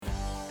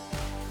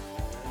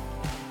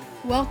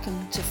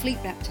Welcome to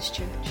Fleet Baptist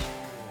Church.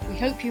 We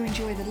hope you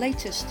enjoy the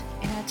latest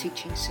in our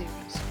teaching series.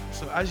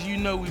 So as you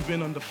know, we've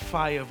been on the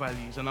fire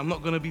values, and I'm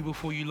not going to be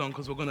before you long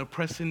because we're going to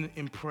press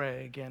in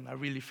prayer again. I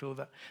really feel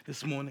that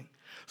this morning.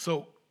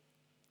 So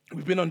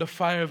we've been on the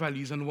fire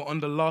values, and we're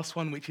on the last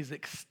one, which is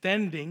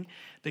extending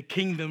the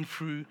kingdom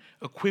through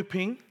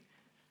equipping,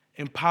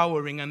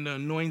 empowering, and the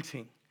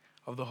anointing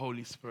of the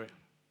Holy Spirit.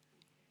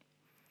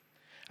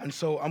 And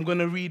so I'm going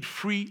to read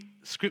 3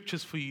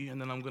 scriptures for you,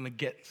 and then I'm going to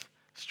get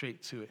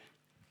straight to it.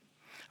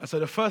 And so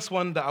the first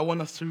one that I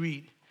want us to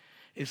read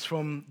is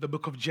from the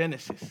book of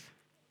Genesis.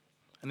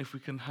 And if we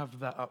can have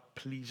that up,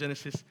 please.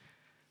 Genesis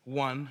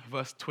 1,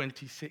 verse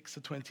 26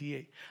 to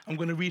 28. I'm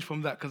going to read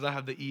from that because I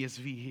have the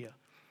ESV here.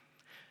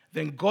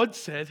 Then God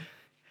said,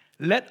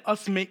 "Let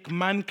us make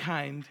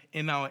mankind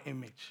in our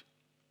image,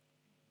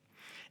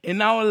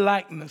 in our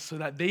likeness, so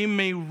that they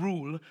may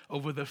rule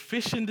over the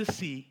fish in the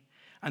sea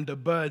and the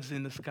birds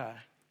in the sky,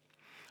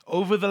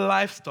 over the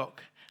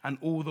livestock and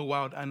all the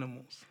wild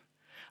animals,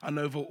 and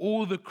over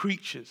all the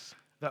creatures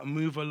that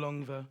move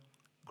along the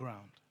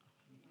ground."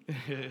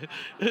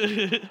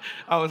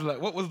 I was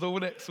like, what was the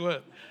next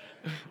word?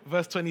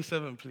 Verse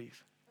 27,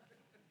 please.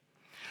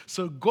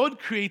 So God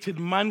created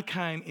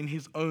mankind in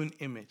his own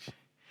image.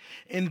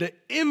 In the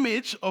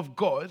image of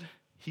God,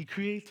 he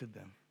created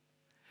them.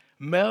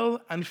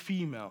 Male and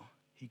female,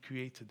 he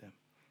created them.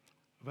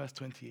 Verse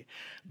 28.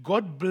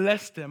 God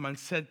blessed them and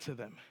said to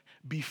them,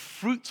 "Be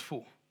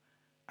fruitful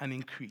and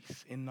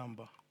increase in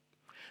number.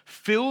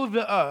 Fill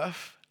the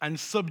earth and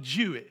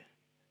subdue it.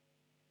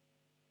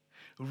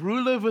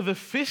 Rule over the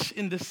fish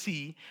in the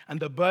sea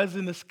and the birds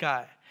in the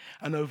sky,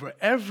 and over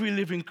every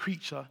living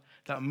creature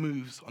that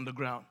moves on the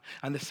ground."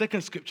 And the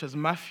second scripture is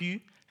Matthew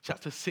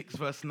chapter 6,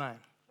 verse 9.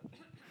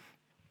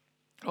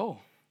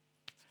 Oh,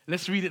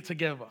 let's read it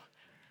together.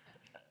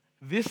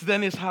 "This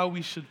then is how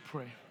we should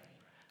pray.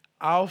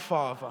 Our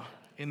Father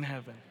in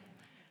heaven,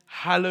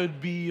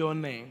 hallowed be your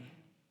name.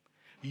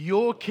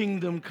 Your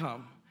kingdom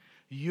come,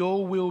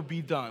 your will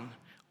be done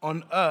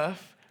on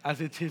earth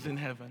as it is in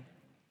heaven.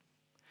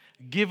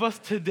 Give us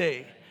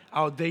today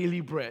our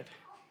daily bread,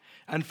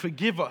 and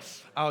forgive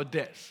us our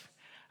debts,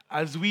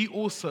 as we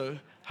also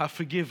have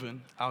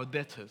forgiven our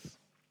debtors.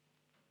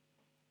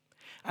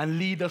 And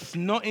lead us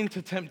not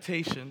into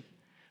temptation,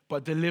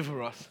 but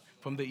deliver us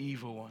from the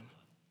evil one."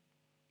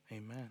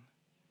 Amen.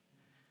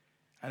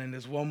 And then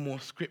there's one more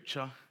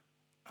scripture,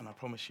 and I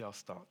promise you I'll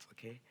start,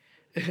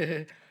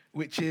 okay?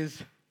 Which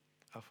is,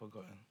 I've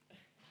forgotten.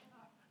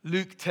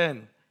 Luke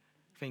 10.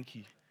 Thank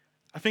you.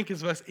 I think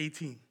it's verse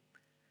 18.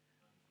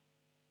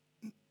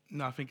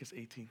 No, I think it's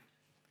 18.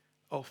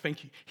 Oh,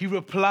 thank you. He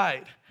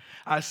replied,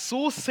 "I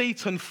saw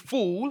Satan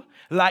fall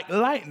like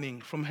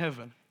lightning from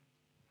heaven.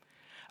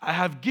 I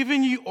have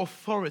given you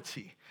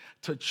authority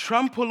to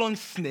trample on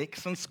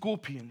snakes and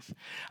scorpions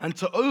and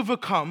to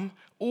overcome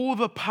all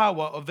the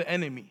power of the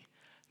enemy.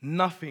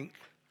 Nothing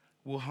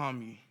will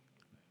harm you."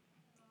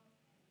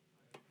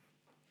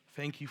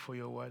 Thank you for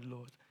your word,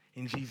 Lord.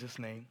 In Jesus'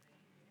 name,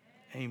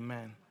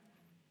 amen.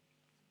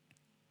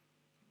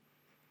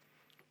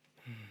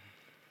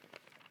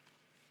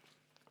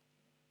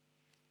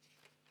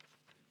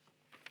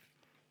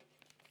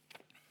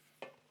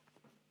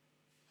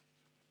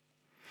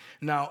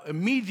 Now,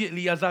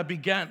 immediately as I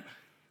began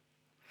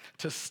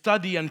to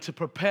study and to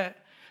prepare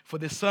for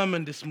this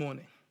sermon this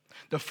morning,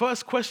 the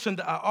first question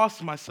that I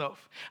asked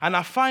myself, and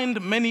I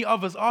find many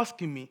others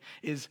asking me,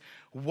 is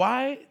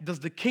why does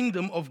the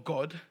kingdom of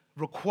God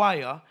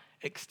require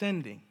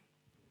extending?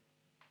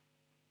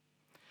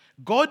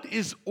 God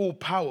is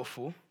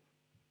all-powerful,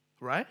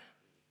 right?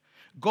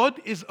 God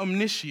is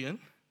omniscient,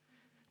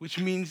 which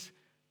means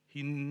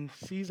he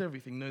sees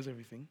everything, knows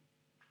everything.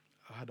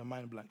 I had a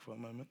mind blank for a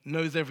moment.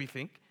 Knows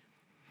everything.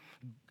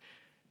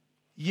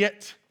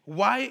 Yet,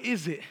 why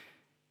is it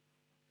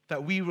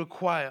that we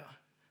require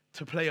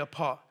to play a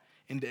part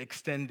in the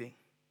extending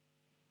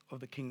of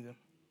the kingdom?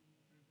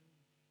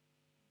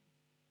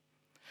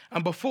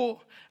 And before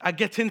I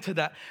get into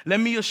that, let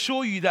me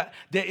assure you that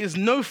there is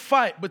no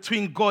fight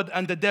between God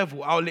and the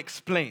devil. I'll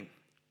explain.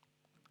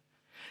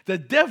 The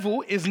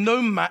devil is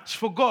no match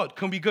for God.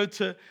 Can we go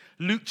to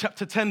Luke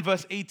chapter 10,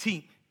 verse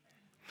 18?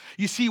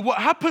 You see, what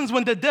happens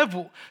when the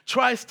devil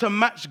tries to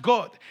match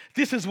God?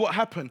 This is what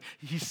happened.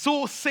 He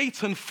saw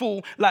Satan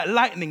fall like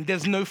lightning.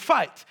 There's no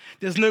fight.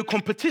 There's no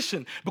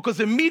competition. Because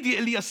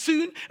immediately, as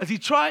soon as he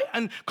tried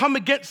and come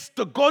against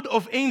the God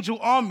of angel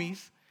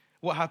armies,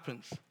 what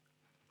happens?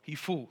 He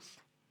falls.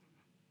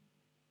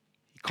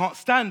 He can't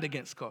stand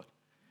against God.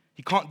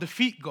 He can't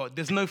defeat God.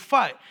 There's no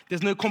fight.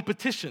 There's no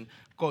competition.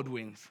 God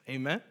wins.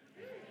 Amen?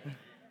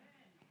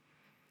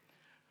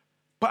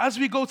 But as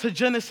we go to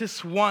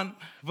Genesis 1,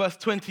 verse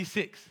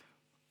 26,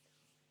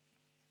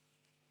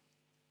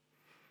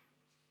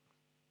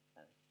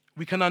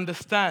 we can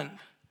understand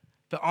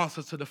the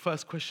answer to the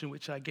first question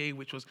which I gave,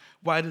 which was,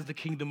 why does the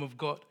kingdom of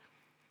God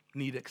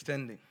need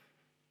extending?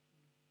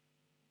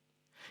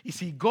 You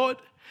see,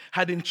 God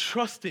had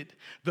entrusted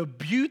the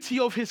beauty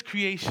of his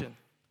creation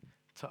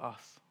to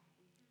us.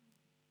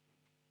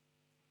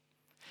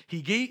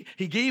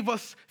 He gave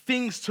us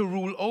things to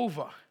rule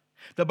over.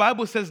 The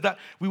Bible says that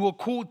we were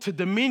called to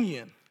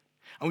dominion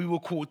and we were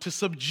called to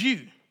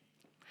subdue.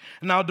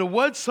 Now, the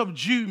word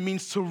subdue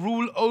means to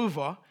rule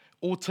over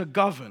or to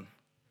govern.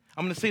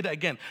 I'm going to say that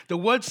again. The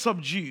word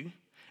subdue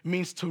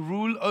means to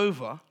rule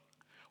over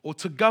or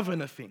to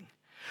govern a thing.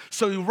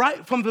 So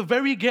right from the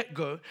very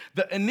get-go,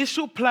 the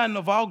initial plan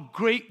of our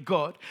great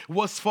God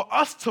was for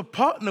us to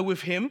partner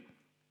with him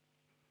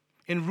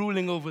in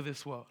ruling over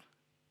this world.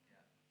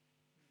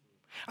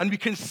 And we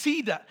can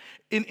see that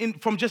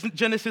from just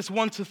Genesis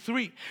 1 to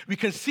 3. We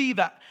can see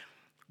that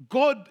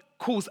God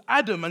calls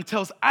Adam and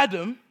tells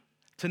Adam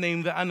to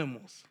name the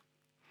animals.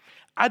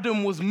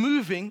 Adam was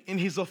moving in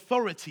his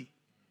authority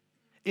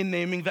in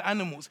naming the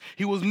animals.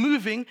 He was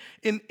moving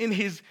in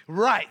his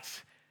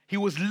rights. He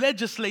was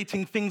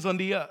legislating things on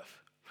the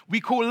earth.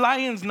 We call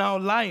lions now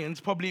lions.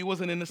 Probably it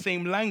wasn't in the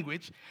same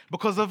language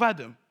because of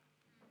Adam.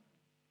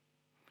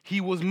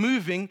 He was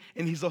moving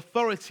in his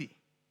authority.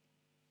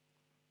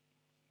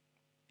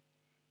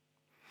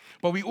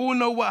 But we all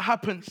know what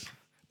happens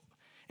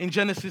in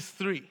Genesis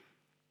 3.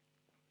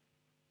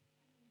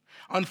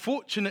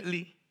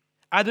 Unfortunately,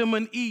 Adam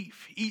and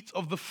Eve eat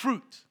of the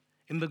fruit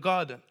in the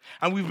garden.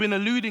 And we've been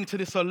alluding to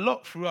this a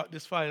lot throughout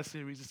this fire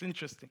series. It's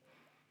interesting.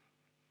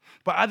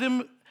 But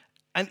Adam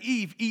and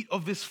Eve eat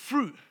of this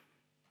fruit.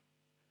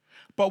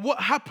 But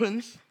what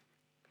happens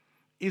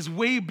is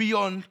way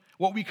beyond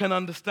what we can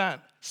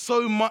understand.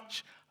 So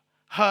much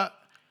hurt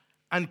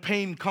and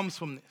pain comes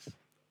from this.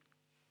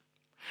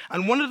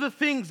 And one of the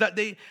things that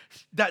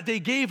they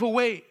gave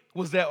away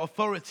was their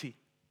authority.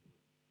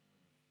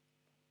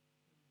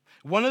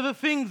 One of the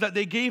things that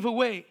they gave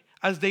away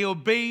as they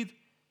obeyed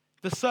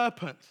the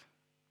serpent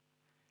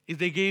is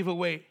they gave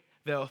away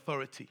their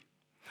authority.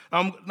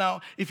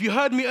 Now, if you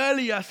heard me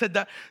earlier, I said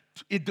that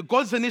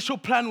God's initial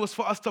plan was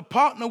for us to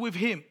partner with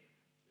him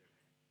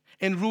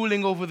in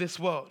ruling over this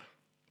world.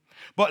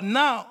 But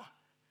now,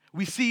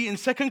 we see in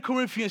 2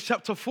 Corinthians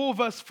chapter 4,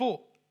 verse 4,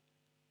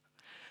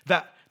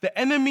 that the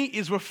enemy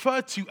is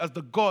referred to as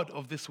the god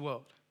of this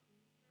world.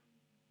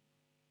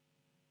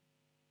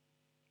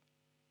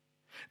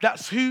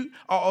 That's who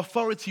our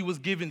authority was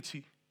given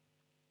to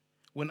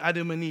when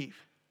Adam and Eve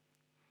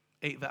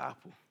ate the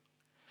apple.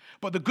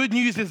 But the good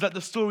news is that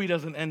the story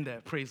doesn't end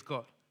there, praise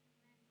God.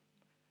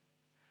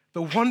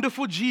 The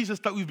wonderful Jesus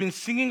that we've been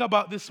singing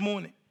about this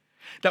morning,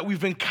 that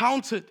we've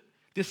encountered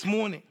this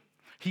morning,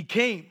 he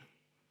came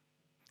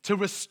to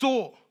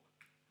restore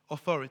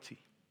authority.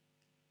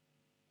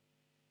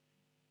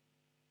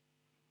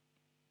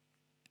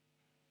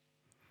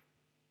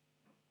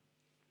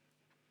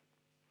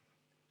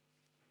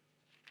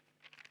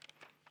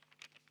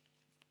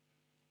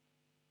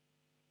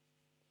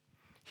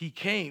 He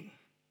came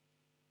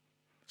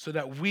so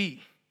that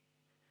we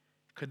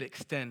could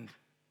extend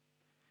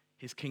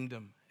his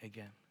kingdom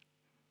again.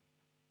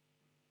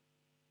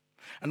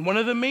 And one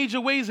of the major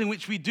ways in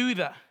which we do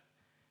that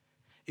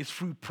is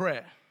through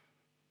prayer.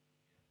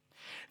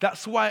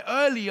 That's why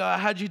earlier I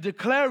had you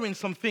declaring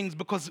some things,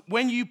 because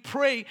when you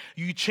pray,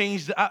 you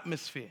change the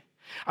atmosphere.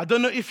 I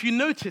don't know if you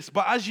noticed,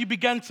 but as you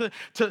began to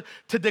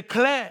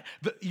declare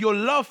your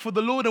love for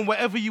the Lord and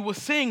whatever you were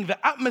saying,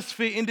 the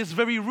atmosphere in this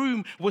very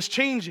room was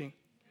changing.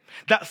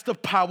 That's the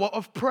power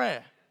of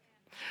prayer.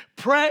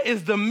 Prayer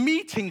is the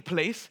meeting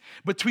place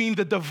between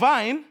the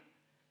divine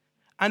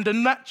and the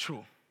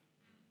natural.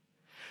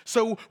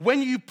 So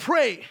when you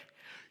pray,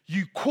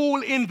 you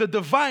call in the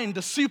divine,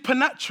 the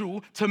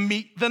supernatural, to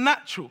meet the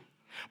natural.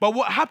 But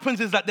what happens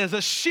is that there's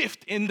a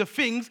shift in the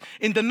things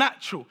in the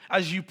natural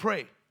as you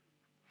pray,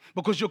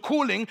 because you're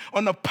calling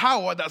on a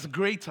power that's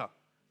greater.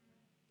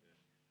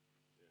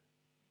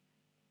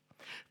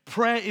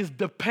 Prayer is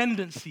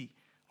dependency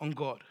on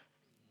God.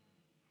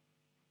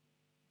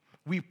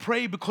 We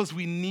pray because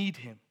we need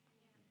him.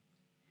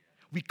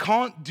 We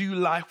can't do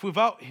life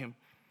without him.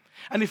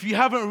 And if you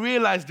haven't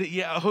realized it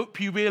yet, I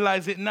hope you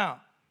realize it now.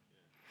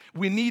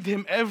 We need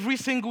him every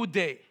single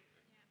day.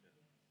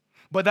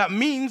 But that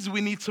means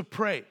we need to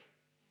pray.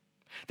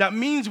 That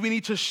means we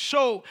need to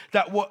show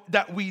that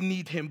we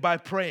need him by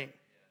praying.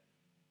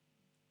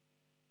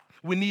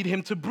 We need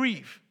him to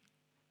breathe.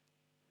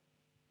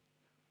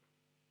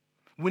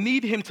 We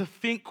need him to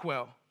think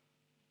well.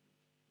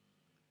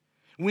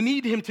 We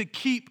need him to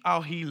keep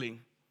our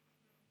healing,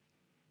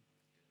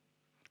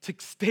 to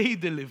stay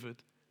delivered.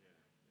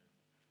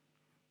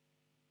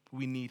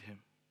 We need him.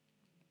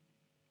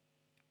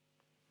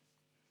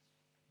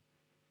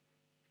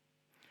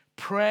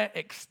 Prayer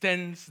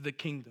extends the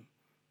kingdom.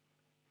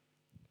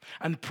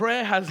 And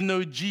prayer has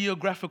no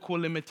geographical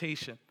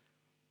limitation,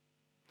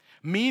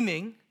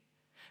 meaning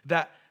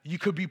that you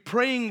could be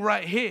praying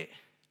right here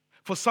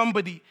for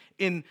somebody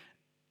in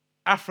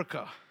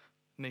Africa,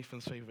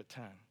 Nathan's favorite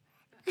town.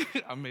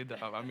 I made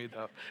that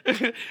up.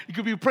 You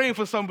could be praying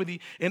for somebody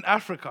in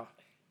Africa.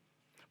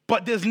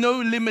 But there's no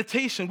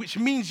limitation, which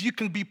means you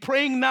can be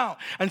praying now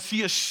and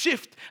see a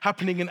shift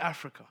happening in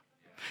Africa.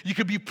 You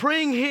could be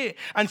praying here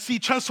and see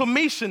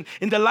transformation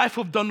in the life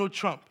of Donald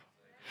Trump.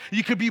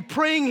 You could be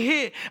praying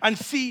here and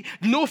see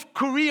North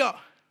Korea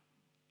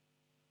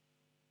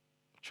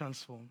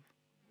transformed.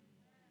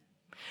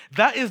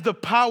 That is the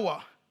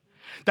power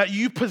that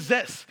you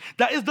possess.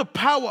 That is the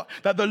power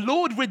that the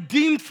Lord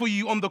redeemed for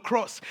you on the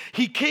cross.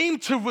 He came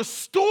to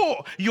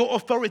restore your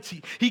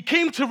authority. He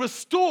came to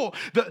restore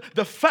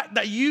the fact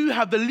that you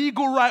have the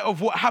legal right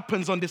of what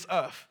happens on this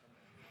earth.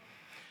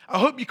 I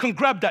hope you can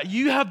grab that.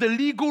 You have the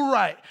legal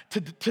right to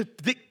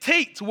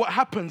dictate what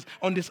happens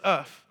on this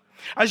earth.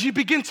 As you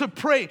begin to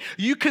pray,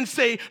 you can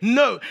say,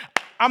 no,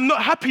 I'm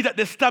not happy that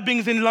there's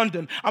stabbings in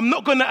London. I'm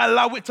not going to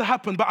allow it to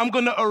happen, but I'm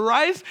going to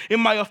arise in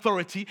my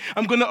authority.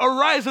 I'm going to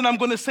arise and I'm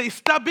going to say,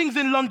 stabbings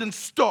in London,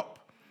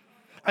 stop.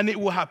 And it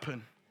will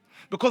happen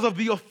because of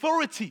the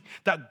authority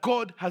that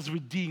God has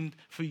redeemed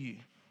for you.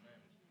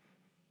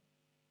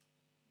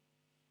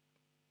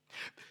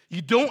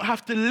 You don't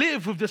have to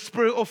live with the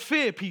spirit of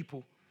fear,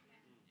 people.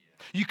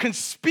 You can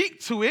speak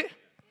to it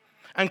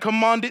and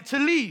command it to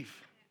leave.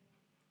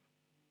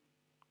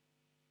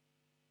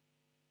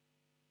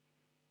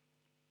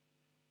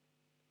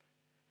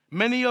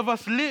 Many of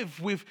us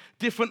live with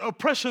different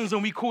oppressions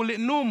and we call it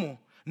normal.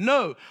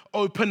 No,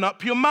 open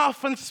up your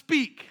mouth and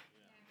speak.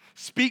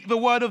 Speak the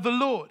word of the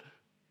Lord.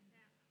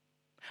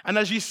 And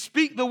as you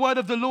speak the word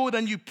of the Lord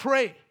and you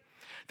pray,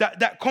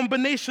 that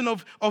combination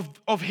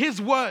of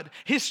his word,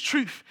 his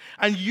truth,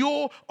 and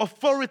your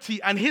authority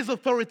and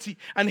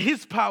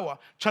his power,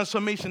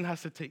 transformation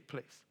has to take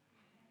place.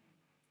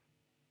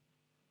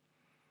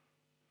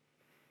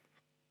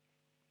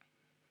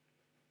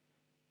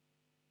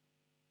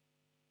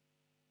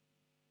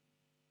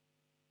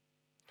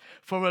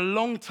 For a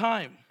long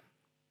time,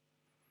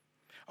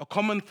 a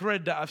common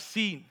thread that I've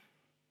seen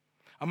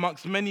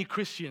amongst many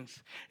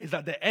Christians is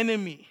that the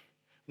enemy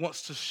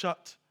wants to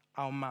shut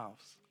our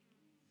mouths.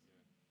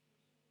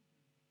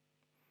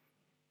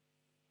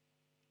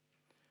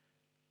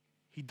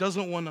 He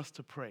doesn't want us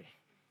to pray.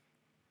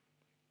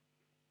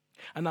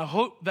 And I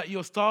hope that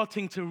you're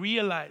starting to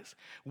realize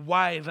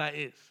why that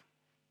is.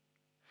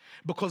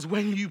 Because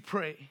when you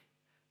pray,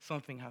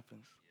 something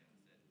happens.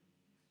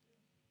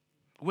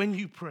 When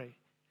you pray,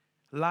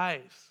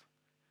 lives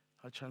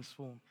are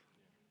transformed.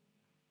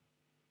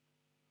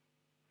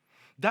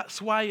 That's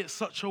why it's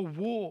such a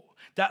war.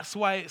 That's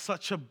why it's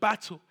such a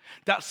battle.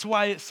 That's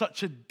why it's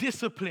such a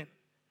discipline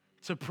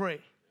to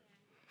pray.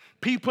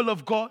 People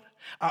of God,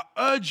 I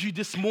urge you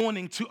this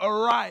morning to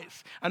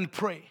arise and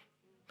pray.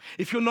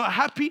 If you're not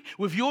happy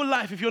with your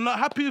life, if you're not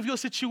happy with your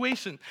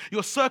situation,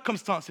 your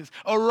circumstances,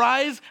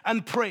 arise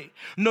and pray.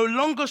 No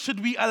longer should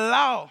we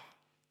allow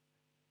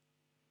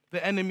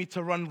the enemy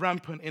to run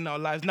rampant in our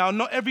lives. Now,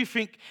 not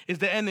everything is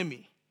the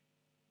enemy.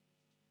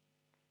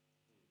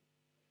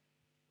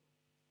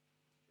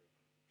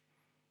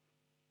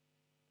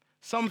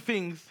 Some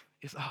things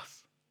is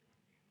us.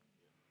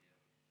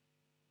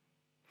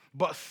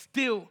 But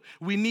still,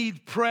 we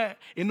need prayer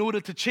in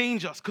order to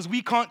change us because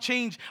we can't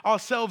change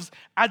ourselves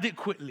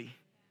adequately.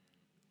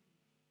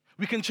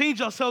 We can change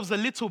ourselves a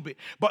little bit,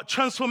 but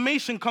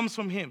transformation comes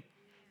from him.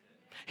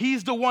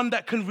 He's the one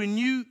that can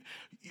renew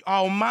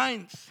our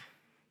minds.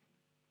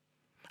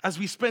 As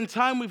we spend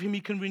time with him,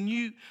 he can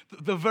renew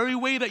the very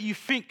way that you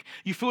think.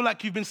 You feel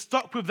like you've been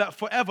stuck with that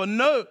forever.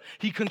 No,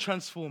 he can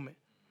transform it.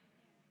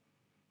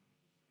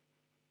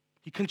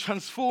 He can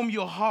transform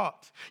your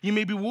heart. You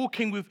may be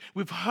walking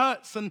with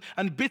hurts and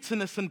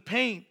bitterness and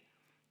pain.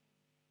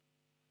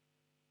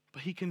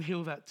 But he can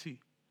heal that too.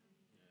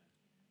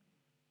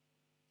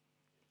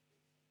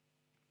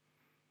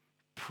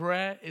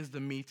 Prayer is the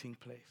meeting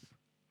place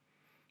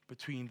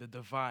between the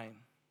divine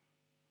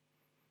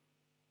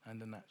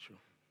and the natural.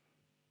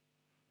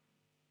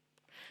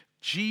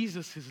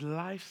 Jesus'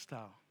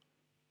 lifestyle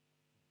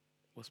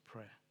was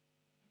prayer.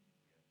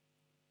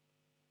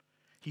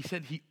 He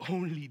said he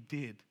only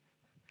did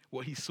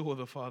what he saw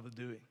the Father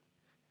doing.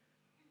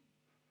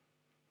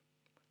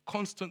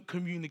 Constant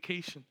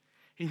communication.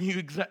 He knew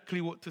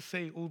exactly what to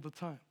say all the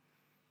time.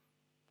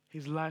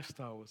 His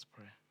lifestyle was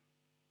prayer.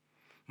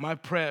 My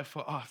prayer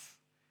for us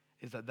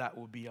is that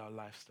will be our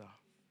lifestyle.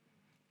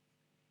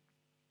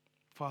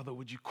 Father,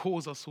 would you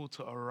cause us all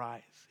to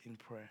arise in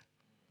prayer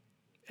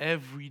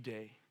every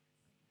day?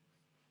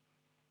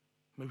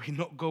 May we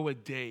not go a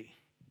day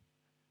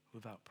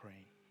without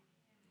praying.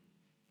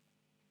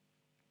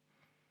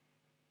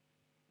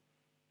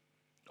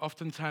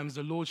 Oftentimes,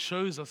 the Lord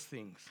shows us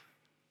things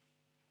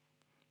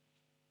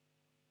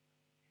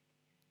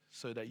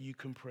so that you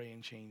can pray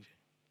and change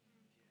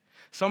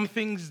it. Some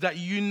things that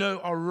you know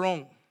are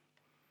wrong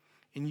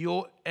in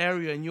your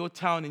area, in your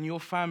town, in your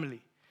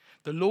family,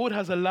 the Lord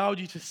has allowed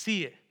you to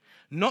see it,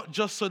 not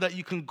just so that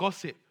you can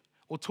gossip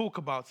or talk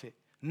about it.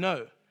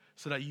 No,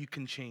 so that you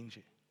can change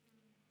it.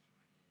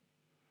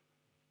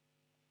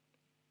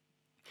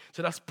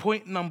 So that's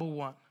point number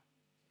one.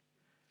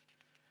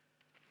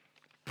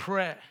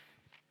 Prayer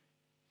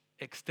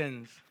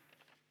extends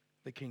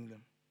the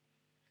kingdom.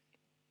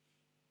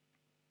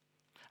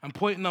 And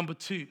point number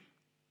two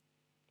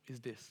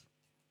is this.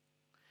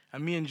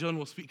 And me and John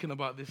were speaking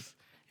about this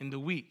in the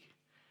week.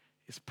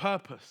 It's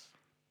purpose.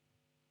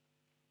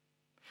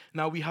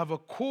 Now we have a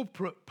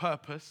corporate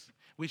purpose,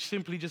 which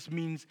simply just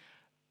means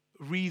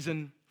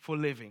reason for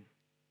living,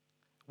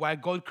 why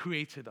God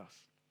created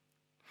us.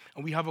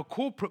 And we have a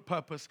corporate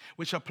purpose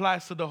which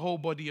applies to the whole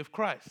body of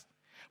Christ.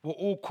 We're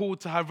all called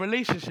to have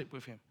relationship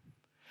with him.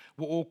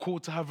 We're all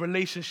called to have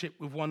relationship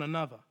with one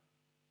another.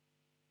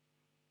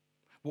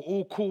 We're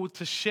all called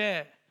to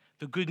share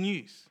the good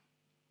news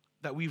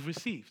that we've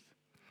received.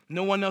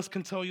 No one else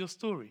can tell your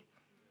story.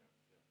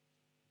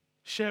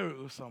 Share it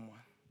with someone.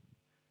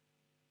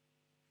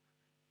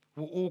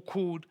 We're all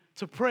called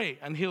to pray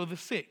and heal the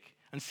sick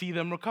and see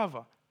them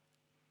recover.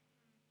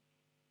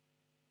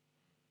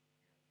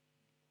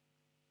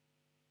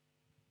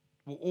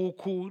 We're all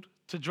called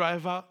to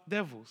drive out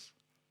devils.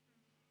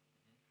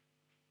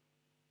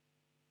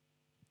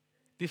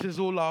 This is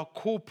all our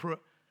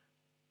corporate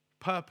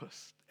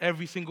purpose.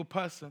 Every single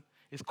person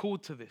is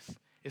called to this.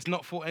 It's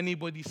not for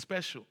anybody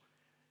special.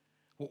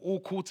 We're all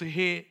called to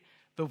hear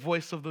the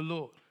voice of the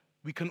Lord.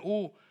 We can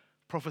all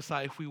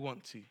prophesy if we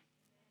want to.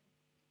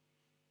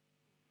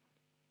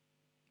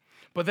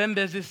 But then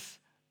there's this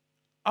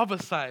other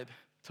side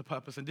to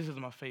purpose, and this is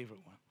my favorite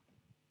one.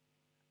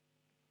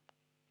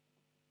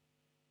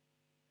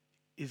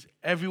 Is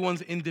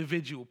everyone's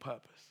individual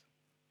purpose.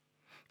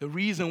 The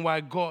reason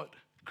why God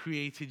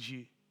created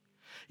you.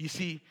 You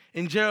see,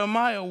 in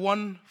Jeremiah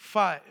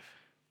 1:5,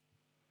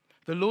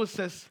 the Lord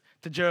says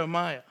to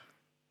Jeremiah,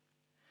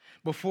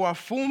 before I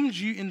formed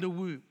you in the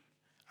womb,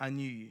 I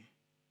knew you.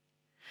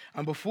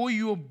 And before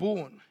you were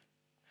born,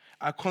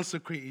 I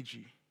consecrated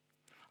you.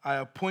 I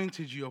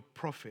appointed you a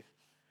prophet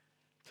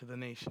to the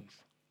nations.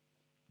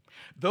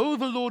 Though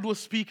the Lord was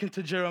speaking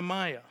to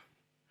Jeremiah,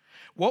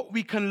 what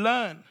we can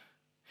learn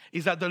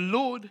is that the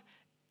Lord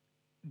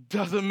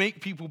doesn't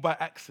make people by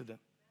accident.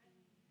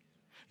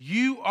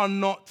 You are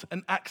not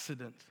an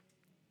accident.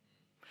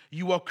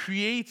 You are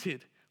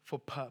created for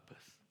purpose.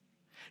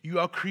 You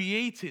are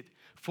created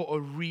for a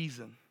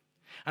reason.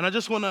 And I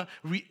just want to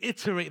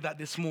reiterate that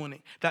this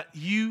morning, that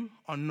you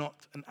are not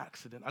an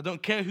accident. I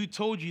don't care who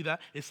told you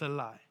that, it's a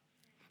lie.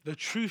 The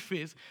truth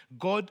is,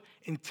 God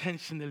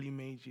intentionally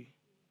made you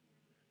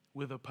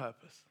with a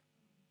purpose.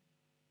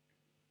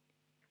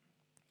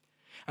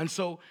 And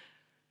so,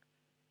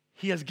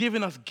 he has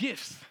given us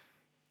gifts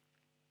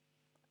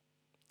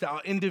that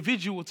are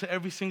individual to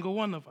every single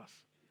one of us.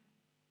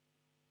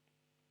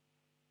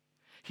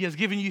 He has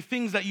given you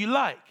things that you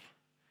like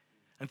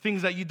and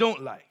things that you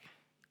don't like.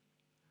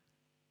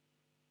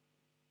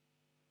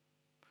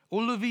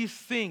 All of these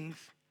things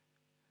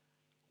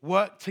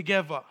work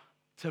together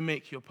to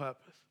make your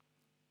purpose.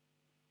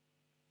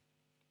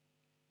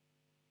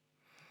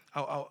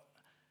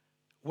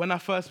 When I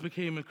first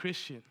became a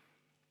Christian,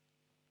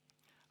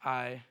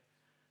 I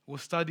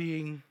was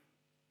studying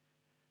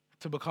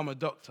to become a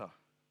doctor.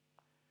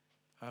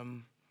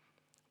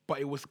 But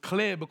it was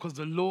clear because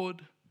the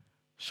Lord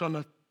shone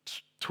a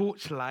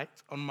torchlight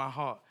on my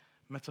heart,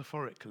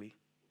 metaphorically,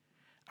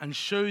 and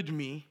showed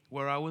me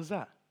where I was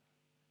at.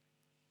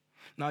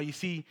 Now, you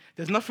see,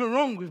 there's nothing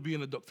wrong with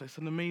being a doctor. It's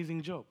an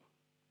amazing job.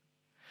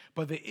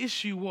 But the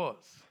issue was,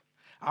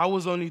 I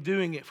was only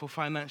doing it for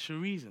financial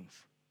reasons.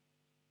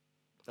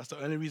 That's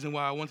the only reason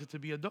why I wanted to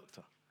be a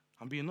doctor.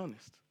 I'm being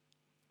honest.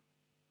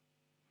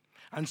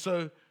 And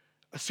so,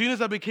 as soon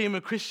as I became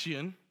a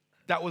Christian,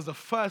 that was the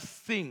first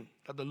thing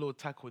that the Lord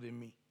tackled in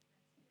me,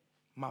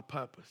 my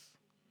purpose.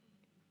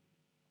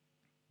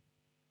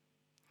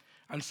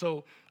 And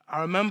so,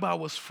 I remember I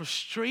was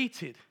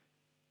frustrated.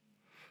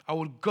 I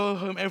would go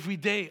home every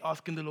day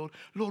asking the Lord,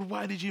 Lord,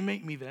 why did you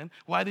make me then?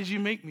 Why did you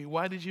make me?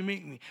 Why did you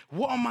make me?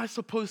 What am I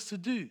supposed to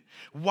do?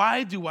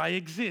 Why do I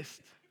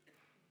exist?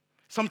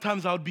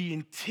 Sometimes I would be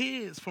in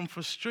tears from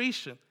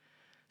frustration,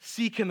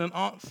 seeking an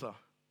answer.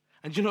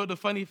 And you know what the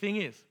funny thing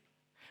is?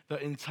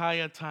 The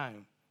entire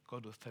time,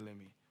 God was telling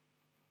me.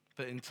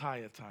 The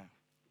entire time.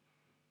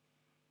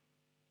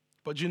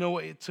 But you know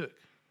what it took?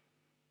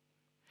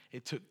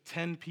 It took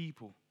 10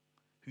 people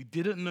who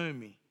didn't know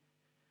me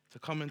to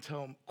come and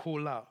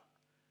call out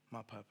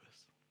my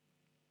purpose.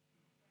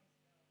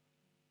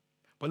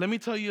 But let me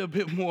tell you a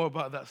bit more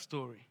about that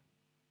story.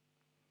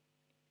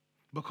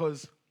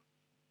 Because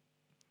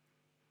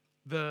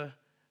the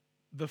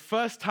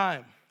first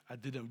time, I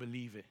didn't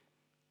believe it.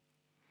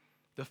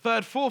 The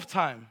third, fourth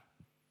time,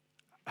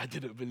 I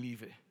didn't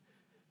believe it.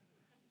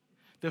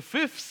 The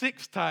fifth,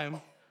 sixth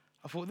time,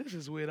 I thought, this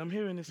is weird. I'm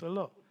hearing this a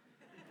lot.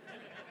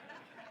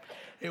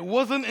 It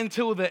wasn't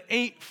until the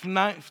 8th,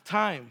 9th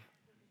time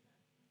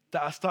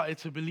that I started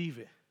to believe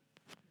it.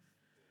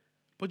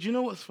 But you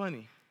know what's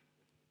funny?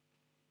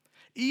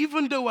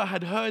 Even though I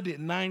had heard it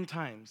 9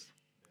 times,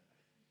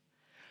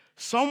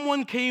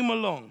 someone came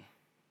along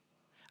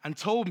and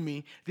told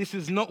me this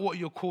is not what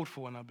you're called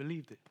for, and I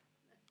believed it.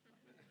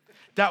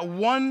 That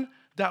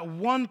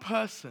one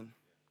person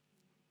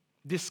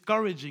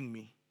discouraging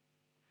me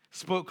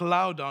spoke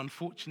louder,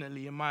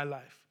 unfortunately, in my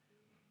life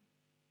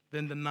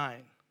than the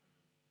 9.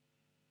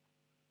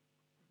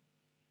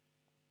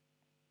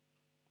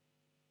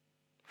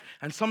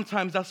 And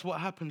sometimes that's what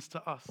happens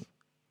to us.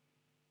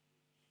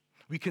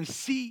 We can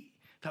see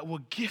that we're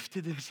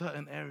gifted in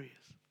certain areas.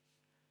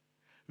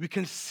 We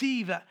can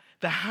see that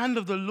the hand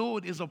of the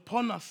Lord is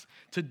upon us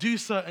to do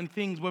certain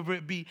things, whether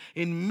it be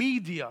in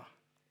media,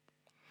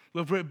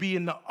 whether it be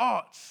in the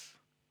arts,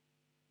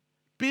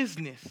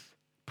 business,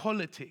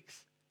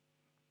 politics,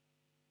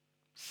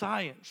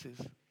 sciences,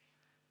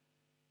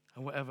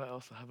 and whatever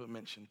else I haven't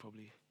mentioned,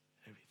 probably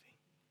everything.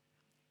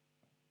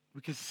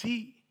 We can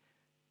see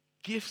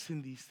gifts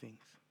in these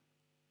things.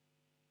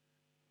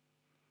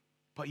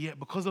 But yet,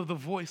 because of the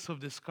voice of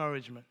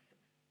discouragement,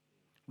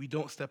 we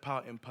don't step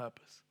out in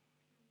purpose.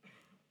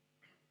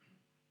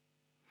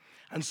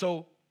 And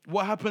so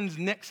what happens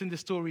next in the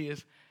story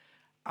is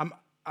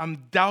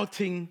I'm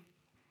doubting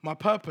my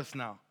purpose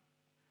now.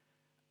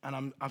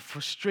 And I'm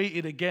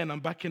frustrated again. I'm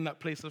back in that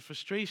place of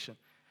frustration.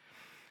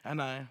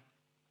 And I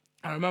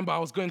remember I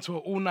was going to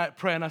an all-night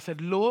prayer, and I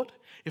said, Lord,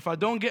 if I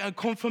don't get a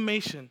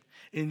confirmation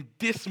in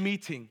this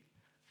meeting,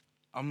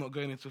 I'm not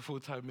going into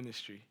full-time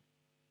ministry.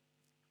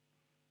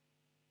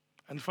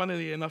 And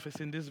funnily enough,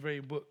 it's in this very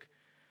book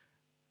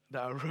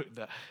that I wrote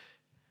that.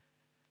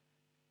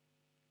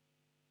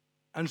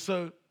 And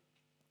so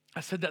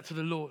I said that to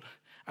the Lord.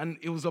 And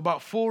it was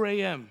about 4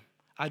 a.m.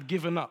 I'd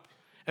given up.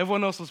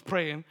 Everyone else was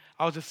praying.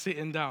 I was just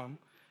sitting down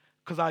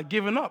because I'd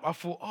given up. I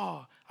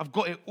thought, I've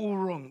got it all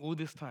wrong all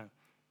this time.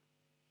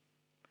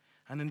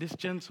 And then this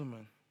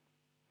gentleman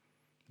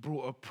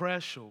brought a prayer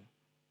shawl,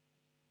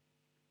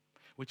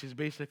 which is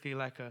basically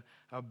like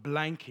a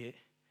blanket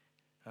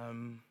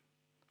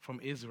from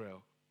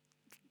Israel.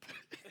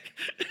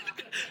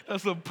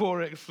 That's a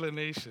poor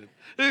explanation.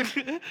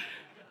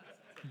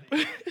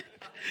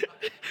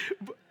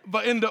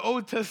 But in the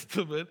Old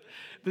Testament,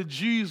 the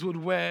Jews would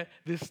wear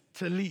this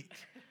talit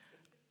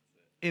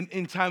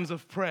in times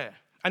of prayer.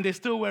 And they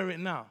still wear it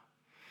now.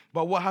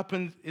 But what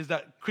happened is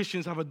that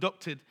Christians have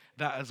adopted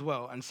that as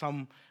well. And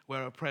some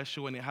wear a prayer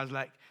shawl and it has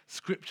like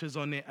scriptures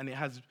on it and it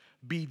has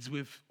beads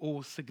with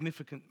all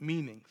significant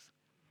meanings.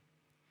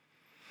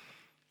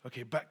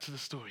 Okay, back to the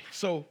story.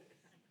 So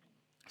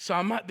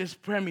I'm at this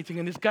prayer meeting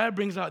and this guy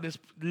brings out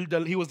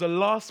he was the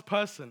last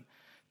person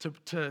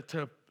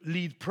to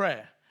lead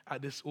prayer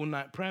at this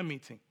all-night prayer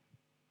meeting.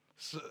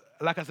 So,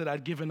 like I said,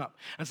 I'd given up.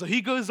 And so he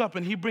goes up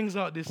and he brings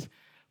out this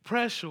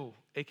prayer shawl,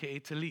 a.k.a.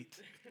 talit.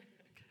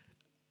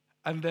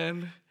 And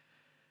then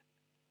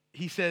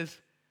he says,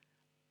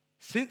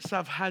 since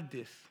I've had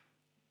this,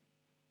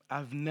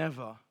 I've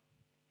never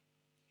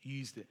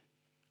used it.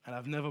 And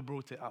I've never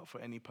brought it out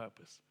for any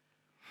purpose.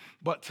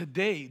 But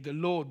today,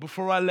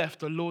 before I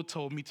left, the Lord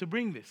told me to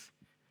bring this.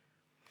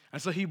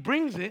 And so he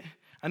brings it.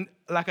 And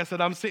like I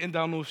said, I'm sitting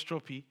down all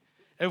stroppy.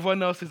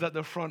 Everyone else is at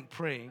the front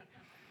praying.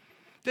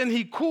 Then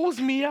he calls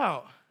me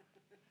out.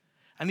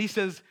 And he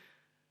says,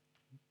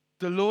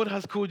 the Lord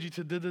has called you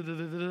to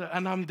da-da-da-da-da.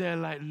 And I'm there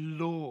like,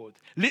 Lord.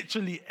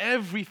 Literally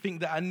everything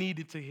that I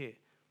needed to hear.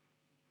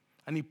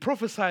 And he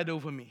prophesied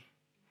over me.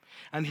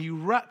 And he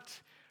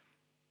wrapped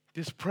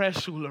this prayer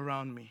shawl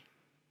around me.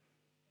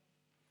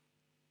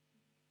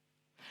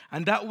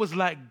 And that was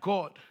like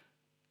God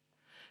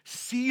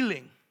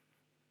sealing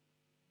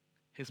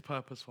his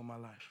purpose for my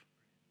life.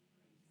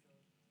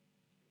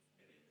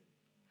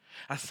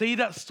 I say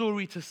that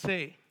story to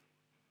say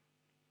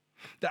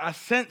that I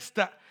sense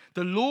that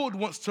the Lord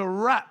wants to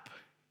wrap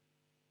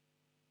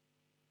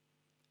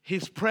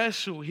his prayer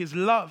shawl, his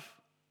love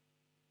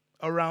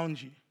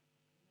around you,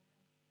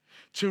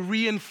 to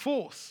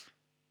reinforce,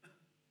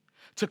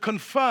 to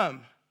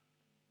confirm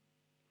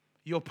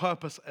your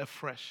purpose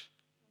afresh.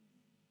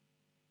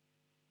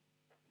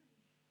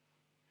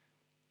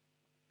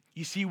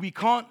 You see, we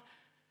can't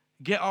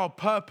get our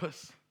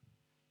purpose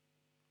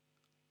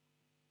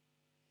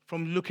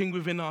from looking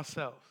within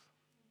ourselves.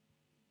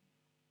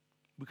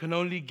 We can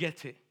only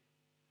get it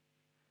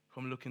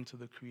from looking to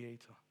the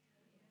Creator.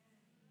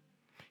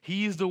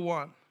 He is the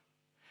one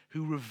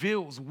who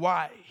reveals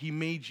why he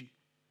made you.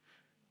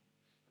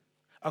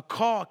 A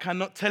car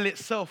cannot tell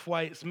itself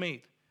why it's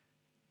made.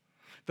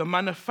 The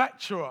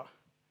manufacturer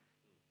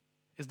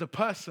is the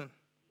person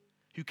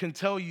who can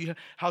tell you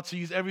how to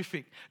use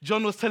everything.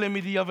 John was telling me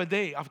the other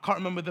day, I can't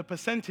remember the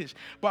percentage,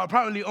 but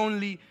apparently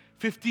only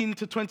 15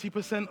 to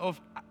 20%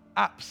 of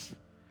apps,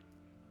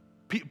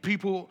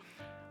 people,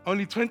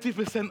 only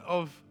 20%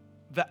 of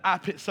the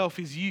app itself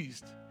is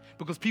used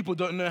because people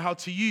don't know how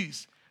to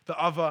use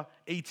the other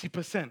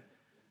 80%.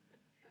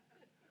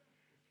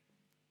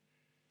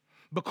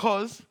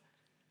 Because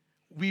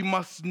we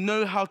must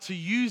know how to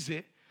use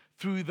it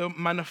through the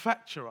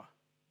manufacturer.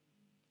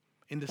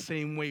 In the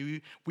same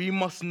way, we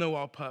must know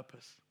our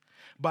purpose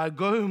by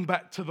going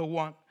back to the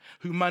one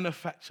who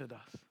manufactured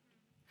us,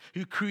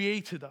 who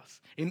created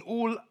us in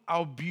all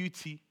our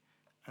beauty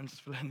and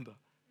splendor.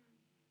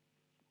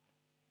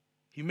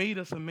 He made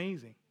us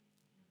amazing.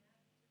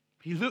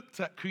 He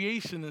looked at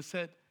creation and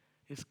said,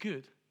 it's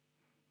good.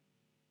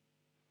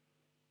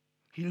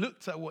 He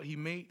looked at what he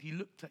made. He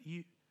looked at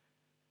you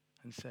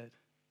and said,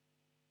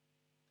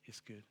 it's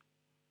good.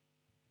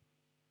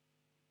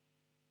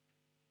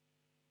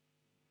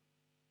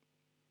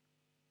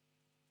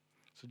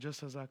 So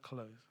just as I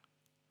close,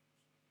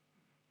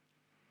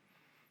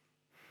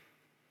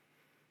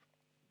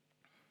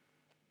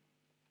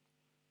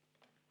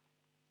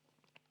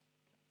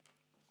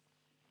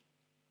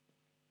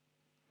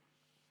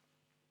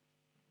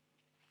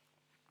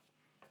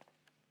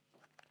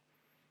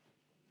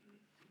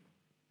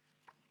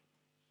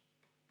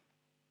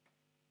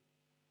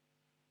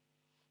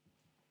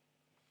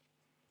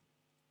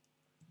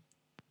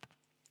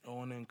 I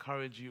want to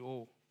encourage you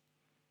all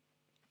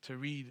to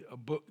read a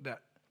book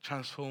that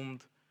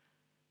transformed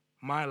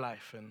my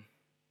life and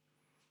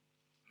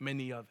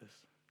many others.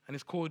 And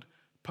it's called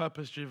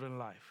Purpose-Driven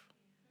Life.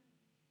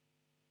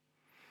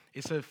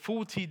 It's a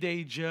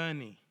 40-day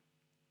journey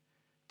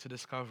to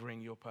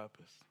discovering your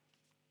purpose.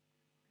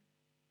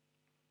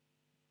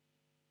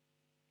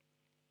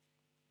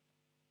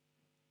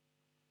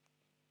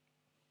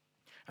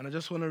 And I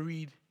just want to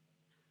read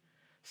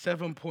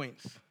 7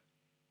 points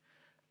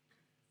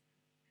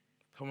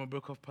from a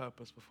book of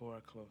purpose before I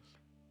close.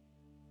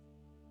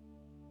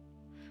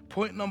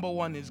 Point number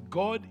 1 is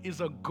God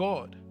is a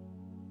God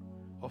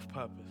of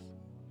purpose.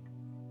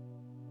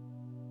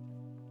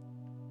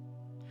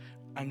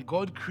 And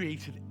God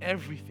created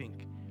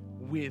everything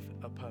with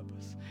a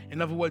purpose.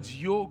 In other words,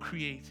 you're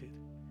created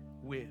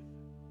with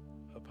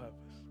a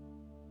purpose.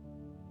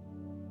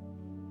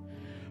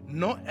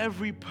 Not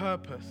every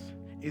purpose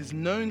is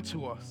known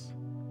to us,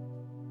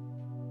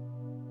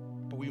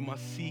 but we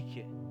must seek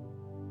it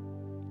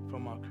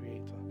from our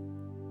Creator.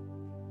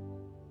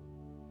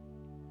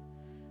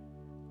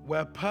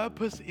 Where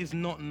purpose is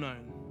not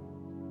known,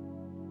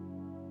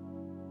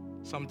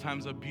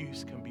 sometimes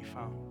abuse can be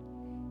found.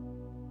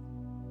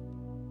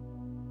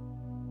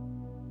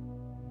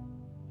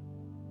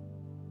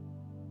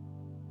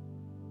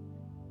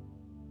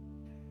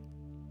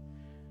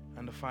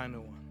 And the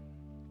final one.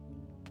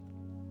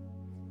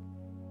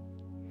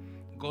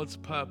 God's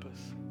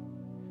purpose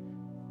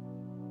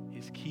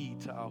is key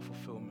to our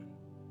fulfillment.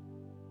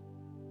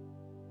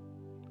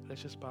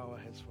 Let's just bow our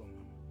heads for a moment.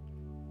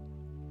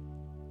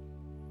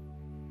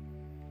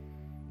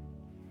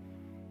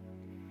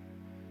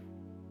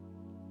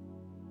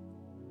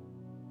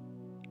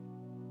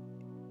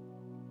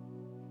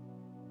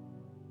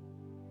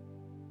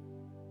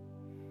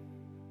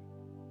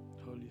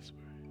 Holy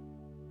Spirit.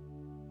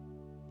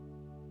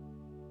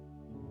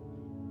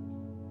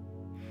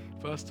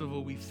 First of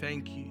all, we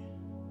thank you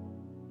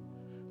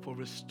for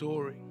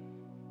restoring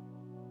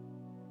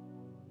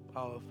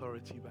our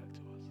authority back to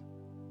us.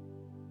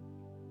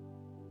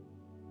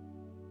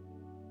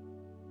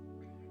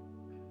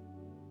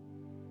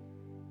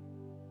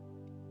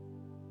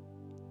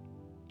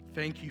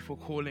 Thank you for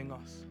calling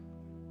us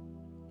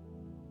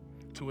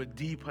to a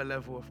deeper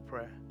level of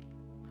prayer,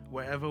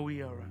 wherever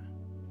we are at.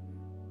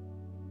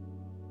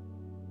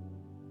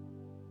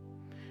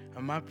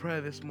 And my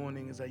prayer this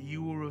morning is that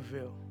you will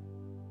reveal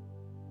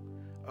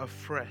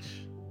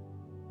afresh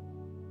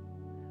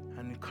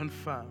and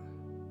confirm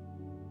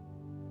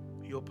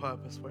your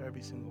purpose for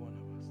every single one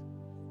of us.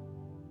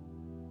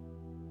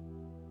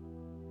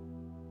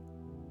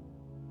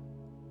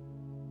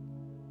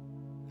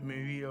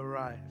 May we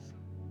arise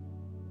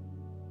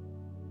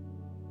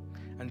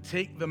and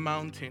take the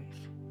mountains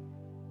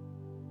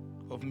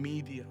of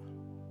media,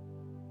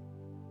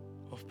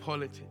 of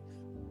politics,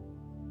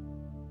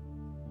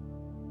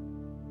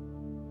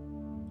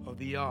 of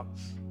the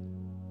arts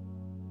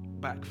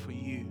back for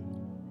you.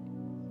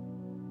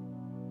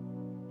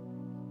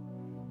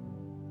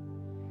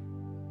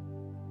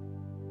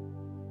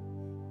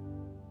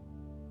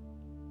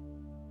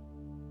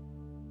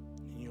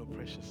 In your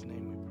precious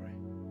name we pray.